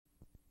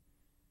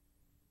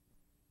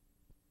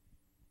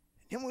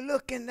And we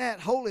look in that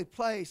holy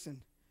place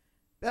and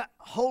that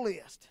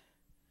holiest,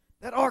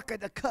 that Ark of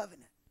the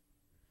Covenant,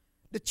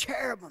 the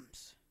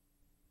cherubims.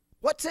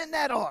 What's in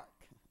that ark?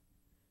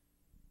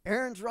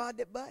 Aaron's rod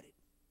that budded.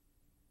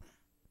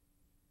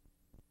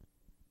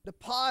 The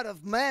pot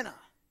of manna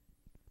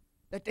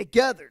that they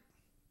gathered.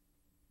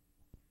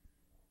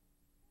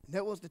 And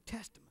that was the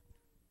testament.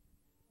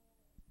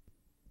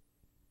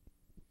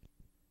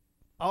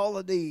 All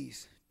of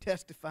these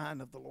testifying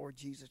of the Lord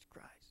Jesus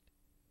Christ.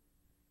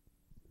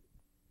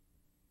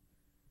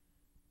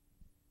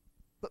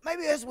 But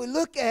maybe as we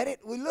look at it,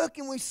 we look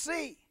and we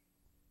see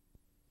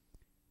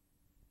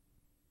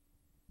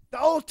the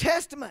Old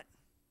Testament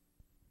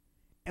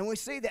and we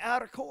see the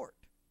outer court.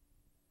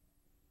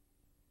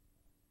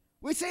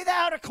 We see the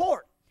outer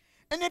court.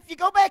 And if you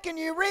go back and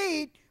you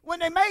read, when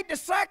they made the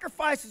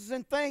sacrifices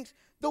and things,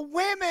 the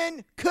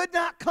women could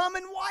not come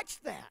and watch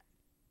that.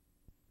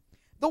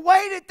 The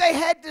way that they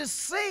had to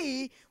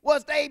see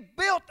was they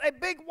built a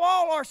big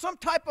wall or some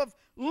type of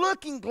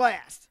looking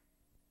glass.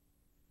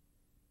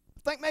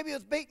 I think maybe it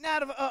was beaten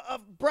out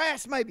of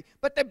brass maybe.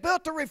 But they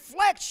built a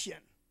reflection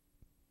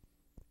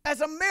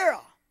as a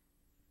mirror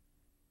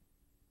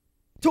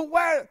to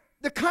where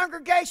the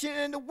congregation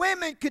and the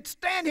women could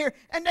stand here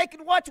and they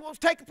could watch what was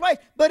taking place.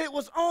 But it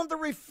was on the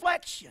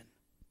reflection.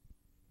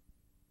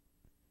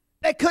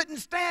 They couldn't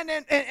stand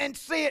and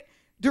see it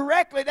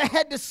directly. They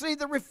had to see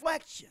the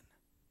reflection.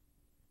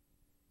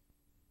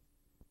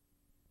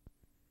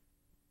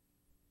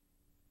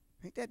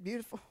 Ain't that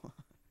beautiful?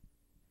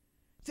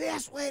 See,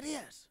 that's the way it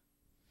is.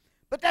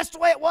 But that's the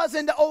way it was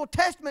in the Old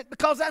Testament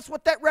because that's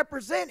what that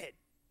represented.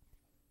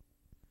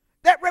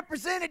 That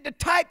represented the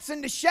types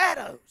and the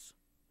shadows.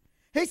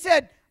 He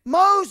said,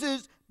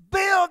 Moses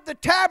built the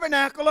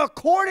tabernacle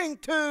according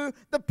to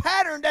the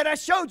pattern that I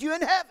showed you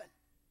in heaven.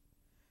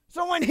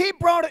 So when he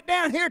brought it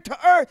down here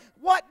to earth,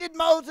 what did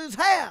Moses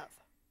have?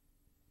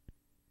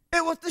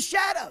 It was the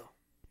shadow.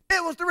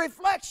 It was the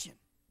reflection.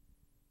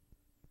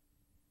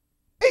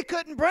 He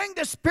couldn't bring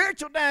the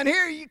spiritual down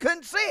here. You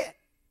couldn't see it.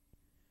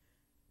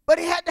 But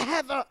he had to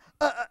have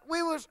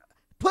we was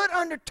put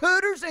under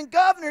tutors and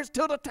governors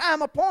till the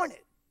time appointed.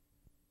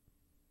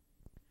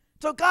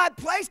 So God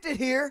placed it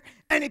here,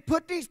 and he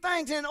put these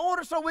things in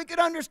order so we could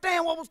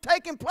understand what was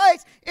taking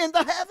place in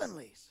the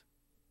heavenlies.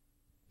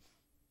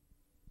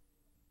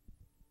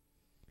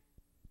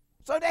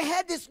 So they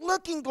had this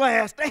looking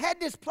glass. They had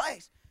this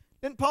place.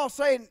 Didn't Paul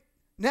say,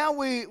 now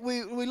we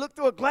look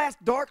through a glass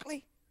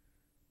darkly,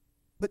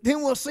 but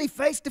then we'll see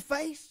face to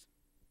face?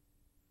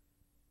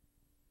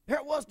 There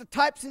it was, the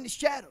types and the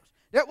shadows.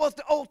 There it was,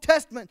 the Old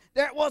Testament.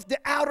 There it was, the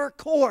outer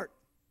court.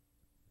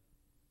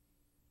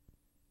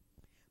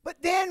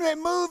 But then we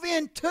move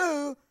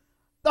into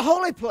the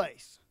holy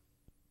place.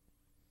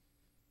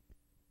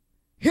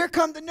 Here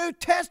come the New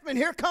Testament.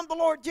 Here come the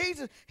Lord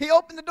Jesus. He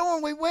opened the door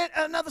and we went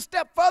another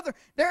step further.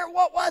 There,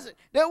 what was it?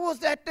 There was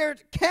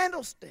there's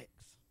candlesticks.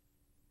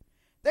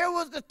 There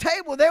was the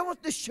table. There was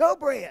the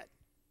showbread.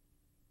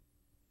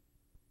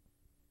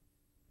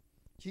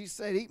 Jesus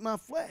said, eat my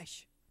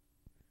flesh.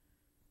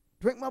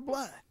 Drink my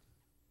blood.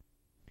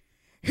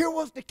 Here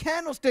was the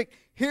candlestick.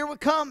 Here we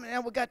come.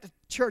 And we got the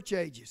church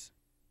ages.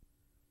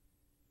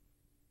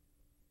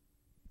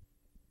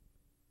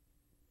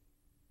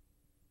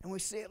 And we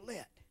see it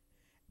lit.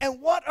 And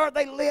what are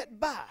they lit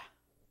by?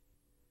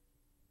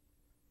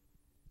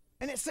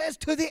 And it says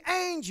to the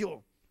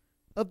angel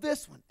of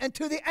this one and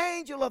to the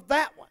angel of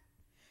that one.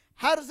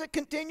 How does it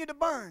continue to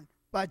burn?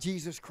 By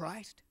Jesus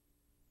Christ.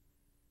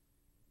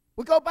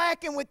 We go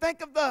back and we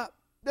think of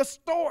the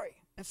story.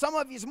 And some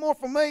of you is more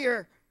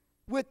familiar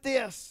with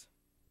this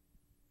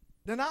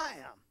than I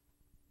am.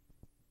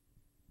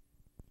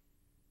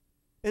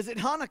 Is it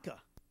Hanukkah?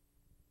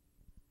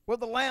 Where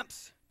the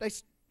lamps, they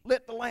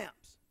lit the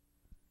lamps.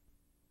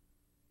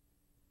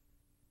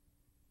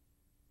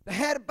 They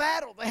had a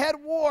battle. They had a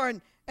war.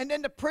 And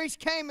then the priest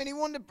came and he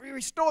wanted to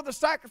restore the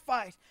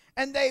sacrifice.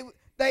 And they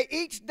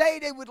each day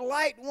they would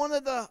light one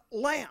of the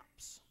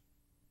lamps.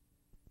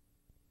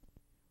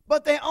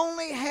 But they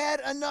only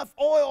had enough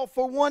oil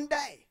for one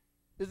day.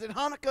 Is it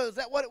Hanukkah? Is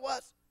that what it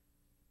was?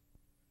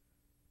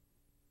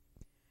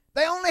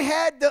 They only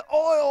had the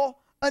oil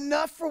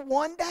enough for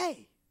one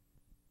day.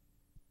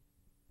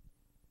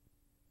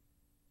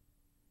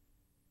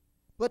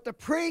 But the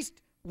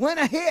priest went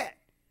ahead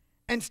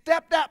and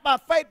stepped out by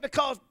faith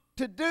because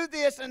to do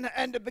this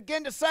and to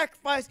begin to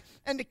sacrifice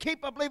and to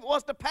keep, I believe it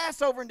was the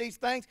Passover and these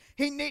things,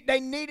 they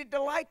needed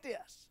to light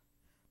this,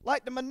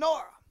 like the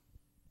menorah.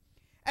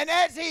 And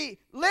as he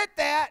lit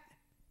that,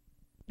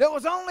 there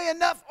was only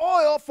enough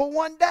oil for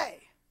one day.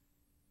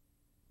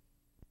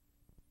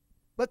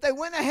 But they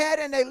went ahead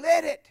and they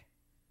lit it,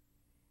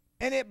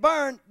 and it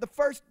burned the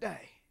first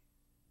day,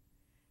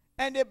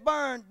 and it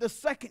burned the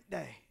second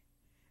day,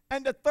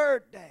 and the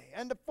third day,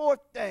 and the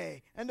fourth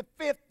day, and the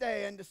fifth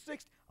day, and the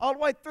sixth, all the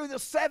way through the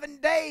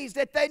 7 days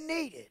that they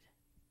needed.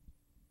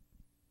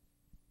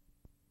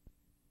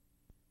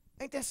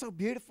 Ain't that so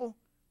beautiful?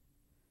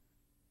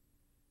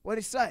 What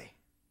did he say?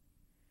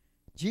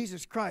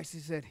 Jesus Christ, he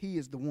said, he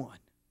is the one.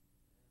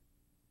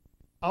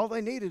 All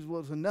they needed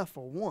was enough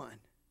for one.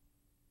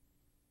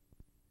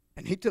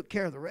 And he took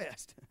care of the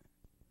rest.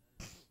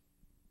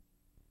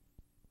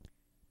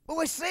 But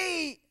we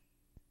see,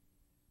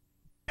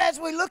 as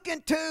we look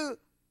into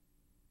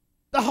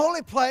the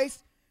holy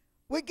place,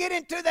 we get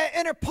into that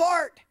inner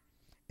part,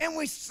 and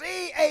we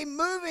see a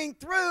moving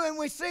through, and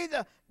we see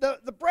the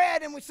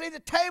bread, and we see the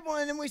table,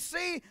 and then we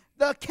see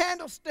the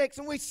candlesticks,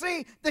 and we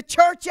see the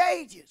church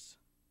ages.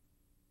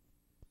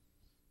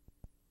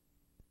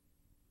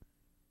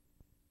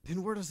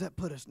 Then where does that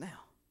put us now?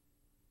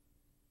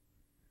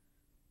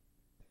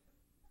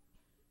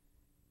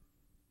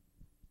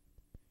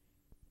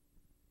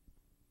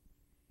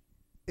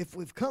 If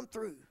we've come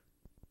through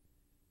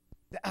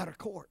the outer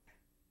court,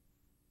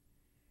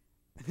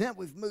 and then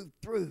we've moved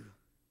through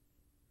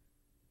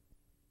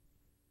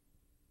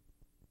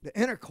the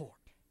inner court,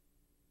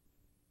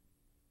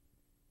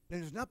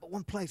 then there's not but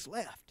one place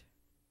left.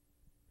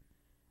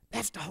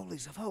 That's the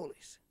Holies of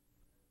Holies.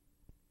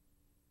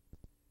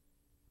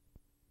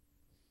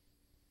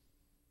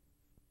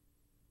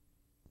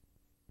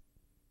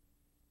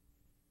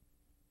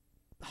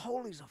 The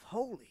Holies of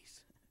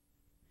Holies.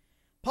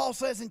 Paul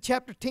says in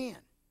chapter 10,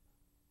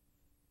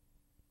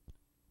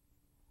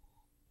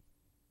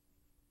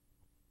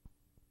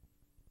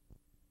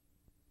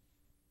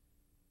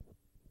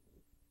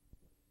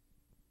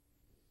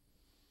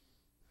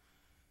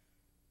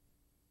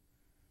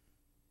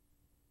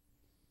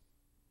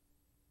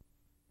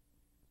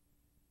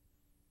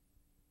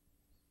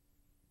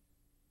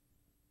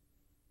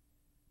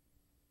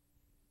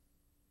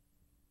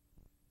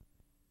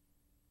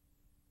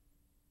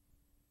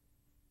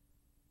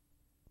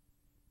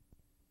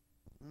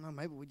 I don't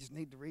know, maybe we just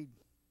need to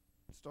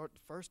start the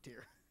first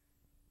here.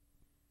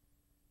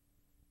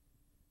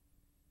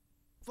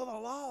 For the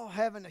law,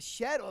 having a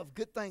shadow of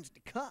good things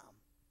to come,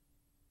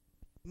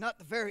 not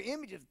the very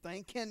image of the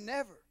thing, can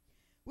never,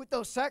 with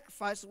those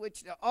sacrifices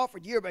which are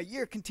offered year by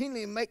year,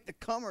 continually make the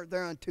comer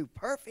thereunto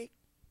perfect.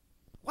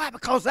 Why?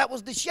 Because that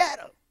was the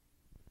shadow.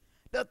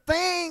 The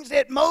things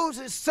that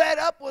Moses set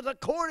up was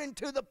according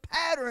to the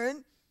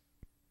pattern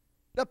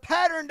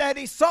that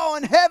he saw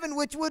in heaven,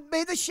 which would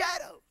be the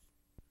shadow.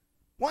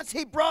 Once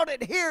he brought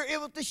it here, it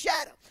was the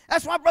shadow.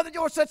 That's why Brother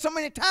George said so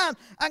many times,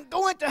 I can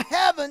go into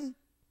heaven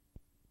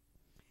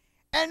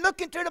and look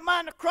into the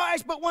mind of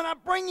Christ, but when I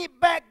bring it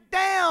back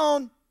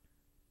down,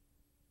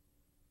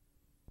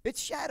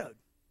 it's shadowed.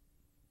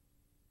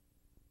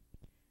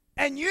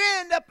 And you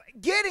end up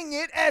getting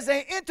it as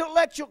an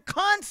intellectual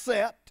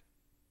concept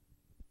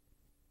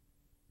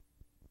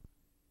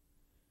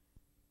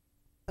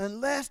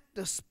unless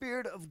the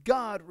Spirit of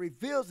God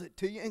reveals it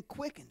to you and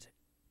quickens it.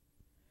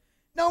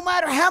 No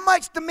matter how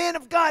much the men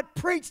of God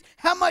preached,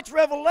 how much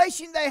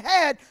revelation they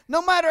had,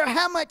 no matter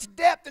how much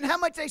depth and how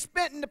much they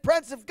spent in the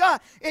presence of God,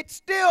 it's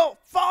still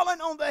falling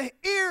on the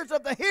ears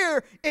of the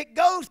hearer. It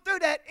goes through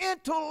that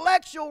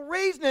intellectual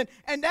reasoning,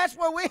 and that's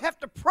where we have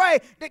to pray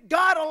that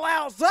God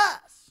allows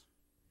us.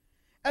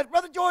 As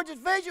Brother George's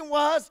vision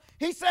was,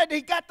 he said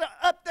he got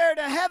up there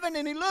to heaven,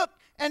 and he looked,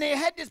 and he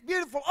had this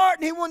beautiful art,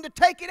 and he wanted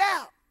to take it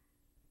out.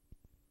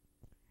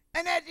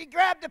 And as he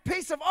grabbed a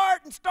piece of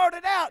art and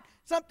started out,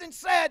 something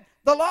said,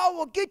 the law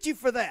will get you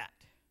for that.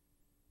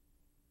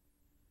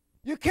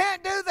 You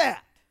can't do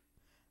that.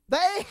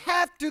 They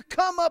have to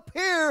come up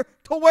here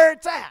to where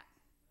it's at.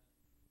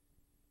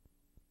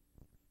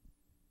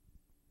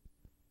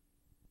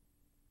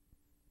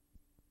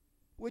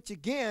 Which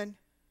again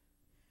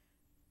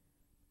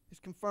is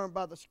confirmed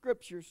by the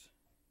scriptures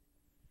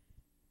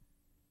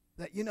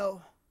that,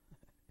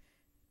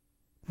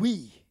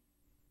 we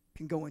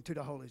can go into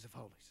the holies of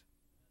holies.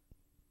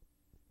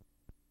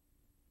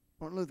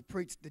 Martin Luther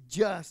preached, the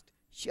just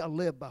shall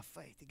live by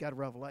faith. He got a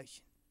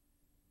revelation.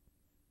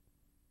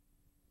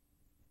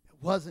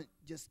 It wasn't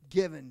just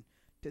given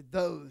to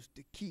those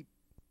to keep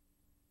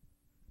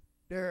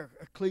their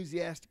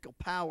ecclesiastical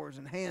powers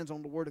and hands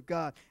on the Word of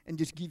God and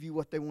just give you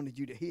what they wanted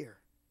you to hear.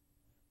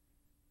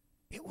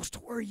 It was to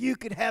where you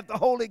could have the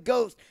Holy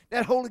Ghost,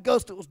 that Holy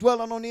Ghost that was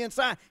dwelling on the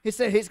inside. He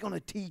said He's going to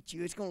teach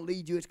you, it's going to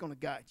lead you, it's going to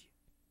guide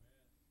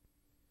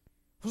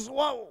you.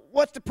 So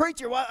what's the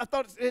preacher? Well, I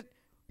thought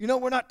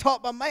we're not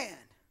taught by man.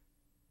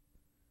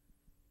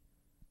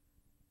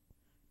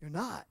 You're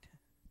not.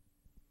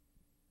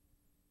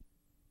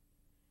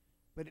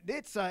 But it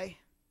did say,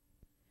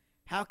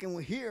 how can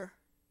we hear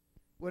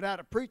without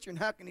a preacher, and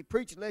how can he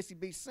preach unless he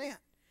be sent?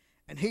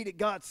 And he that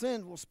God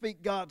sends will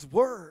speak God's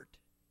word.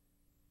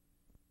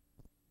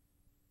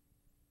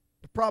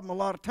 The problem a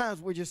lot of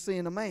times, we're just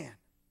seeing a man.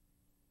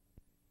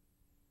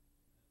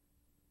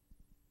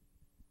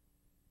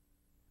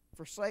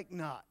 Forsake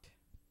not.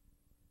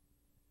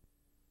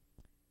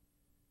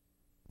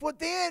 For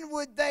then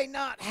would they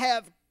not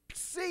have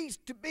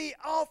ceased to be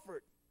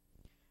offered,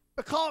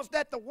 because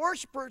that the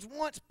worshipers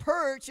once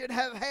purged should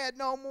have had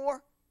no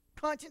more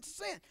conscience of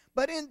sin.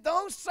 But in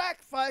those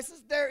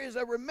sacrifices there is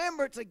a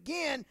remembrance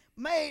again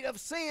made of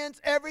sins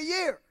every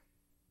year.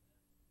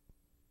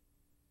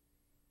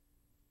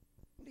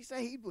 Did he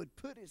say he would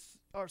put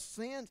our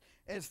sins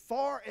as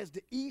far as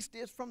the east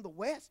is from the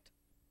west?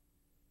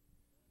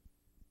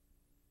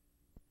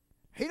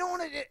 He don't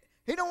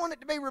want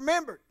it to be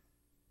remembered.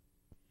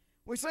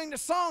 We sing the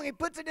song, he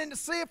puts it in the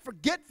sea of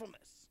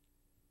forgetfulness.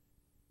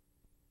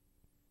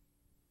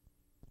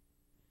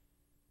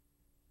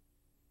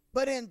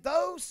 But in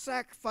those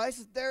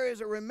sacrifices there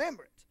is a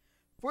remembrance.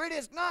 For it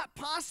is not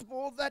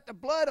possible that the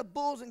blood of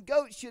bulls and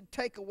goats should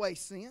take away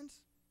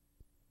sins.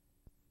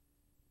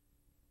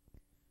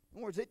 In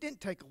other words, it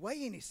didn't take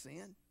away any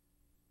sin.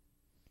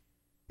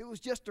 It was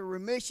just a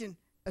remission,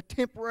 a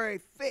temporary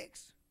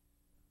fix.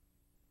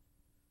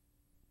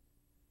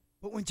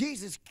 But when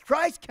Jesus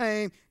Christ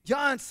came,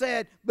 John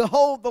said,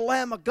 behold the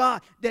Lamb of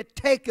God that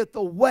taketh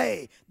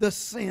away the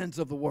sins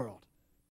of the world.